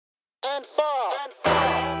and fall.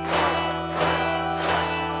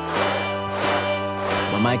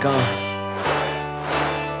 My mic on?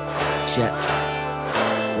 Check.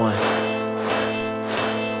 One.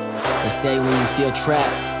 They say when you feel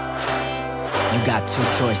trapped, you got two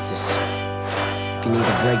choices. You can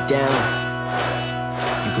either break down,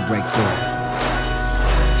 you can break through.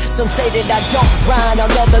 Some say that I don't grind,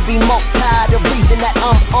 I'll never be multi. The reason that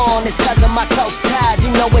I'm on is cause of my close ties.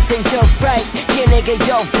 You know it, then you're right. Yeah, nigga,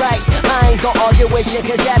 you're right. I ain't gon' argue with you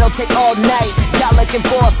cause that'll take all night. Y'all looking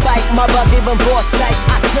for a fight, my boss gave him foresight.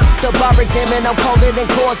 I took the bar exam and I'm colder than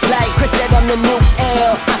Coors Light. Chris said I'm the new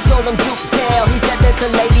L, I told him do tell. He said that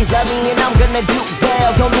the ladies love me and I'm gonna do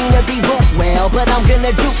well. Don't mean to be rude well, but I'm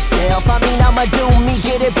gonna do self. I mean I'ma do me,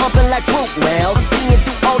 get it pumping like fruit wells. I'm seeing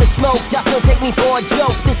through all the smoke, y'all still take me for a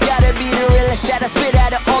joke. This gotta be the realest that I spit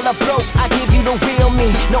out of all I broke. I give you the real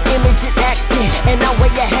me, no image and acting. And I'm way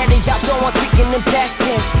ahead of y'all, so I'm speaking in past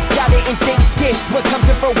tense. Y'all didn't think this would come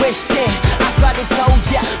to fruition. I tried to told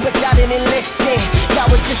ya, but y'all didn't listen. Y'all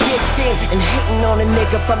was just dissing and hating on a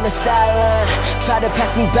nigga from the sideline. Try to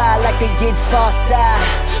pass me by like they did far side.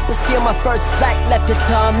 But still my first flight left the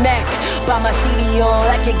tarmac. Buy my CD on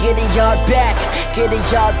like I get a yard back. Get a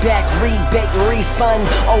yard back, rebate, refund.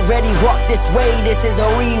 Already walked this way, this is a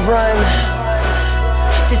rerun.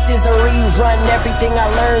 This is a rerun. Everything I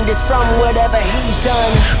learned is from whatever he's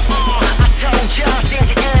done. I told y'all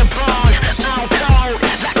since airborne, I'm cold,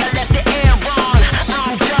 like I left the air on.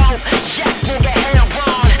 I'm dope, yes nigga, hair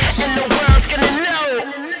on, and the world's gonna know.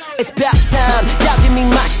 It's about time, y'all give me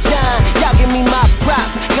my shine, y'all give me my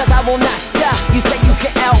props, cause I will not stop. You say you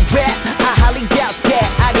can out-rap, I highly doubt that.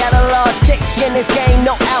 I got a large stake in this game,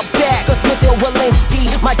 no outback. Go Smith and Walensky,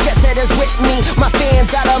 my jet setters with me. My fans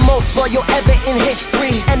are the most loyal ever in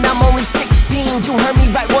history. And I'm only 16, you heard me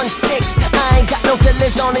right 1-6. I ain't got no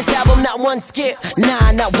fillers on this album, not one skip.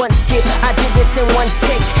 Nah, not one skip, I did this in one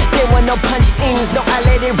take. There were no punch-ins, no I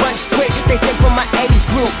let it run straight. They say for my age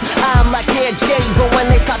group, I'm like their J. But when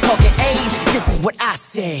they start talking age, this is what I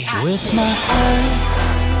say. With my eyes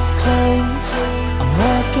closed, I'm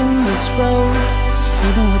walking this road.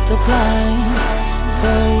 Even with the blind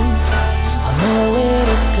faith, I'll know where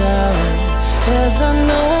to go. Cause I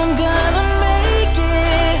know I'm gonna make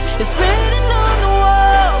it. It's written on the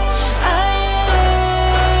wall, I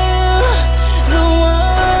am the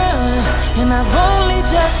one. And I've only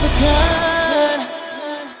just begun.